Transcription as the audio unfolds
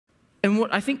And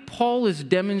what I think Paul is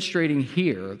demonstrating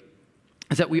here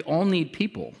is that we all need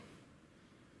people.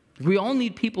 We all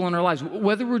need people in our lives,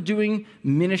 whether we're doing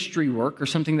ministry work or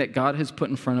something that God has put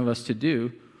in front of us to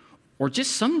do, or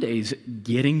just some days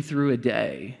getting through a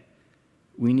day.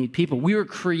 We need people. We were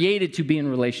created to be in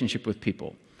relationship with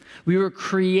people. We were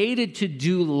created to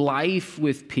do life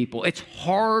with people. It's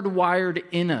hardwired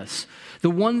in us. The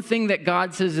one thing that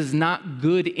God says is not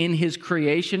good in his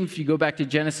creation, if you go back to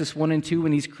Genesis 1 and 2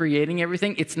 when he's creating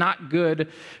everything, it's not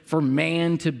good for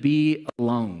man to be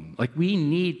alone. Like, we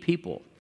need people.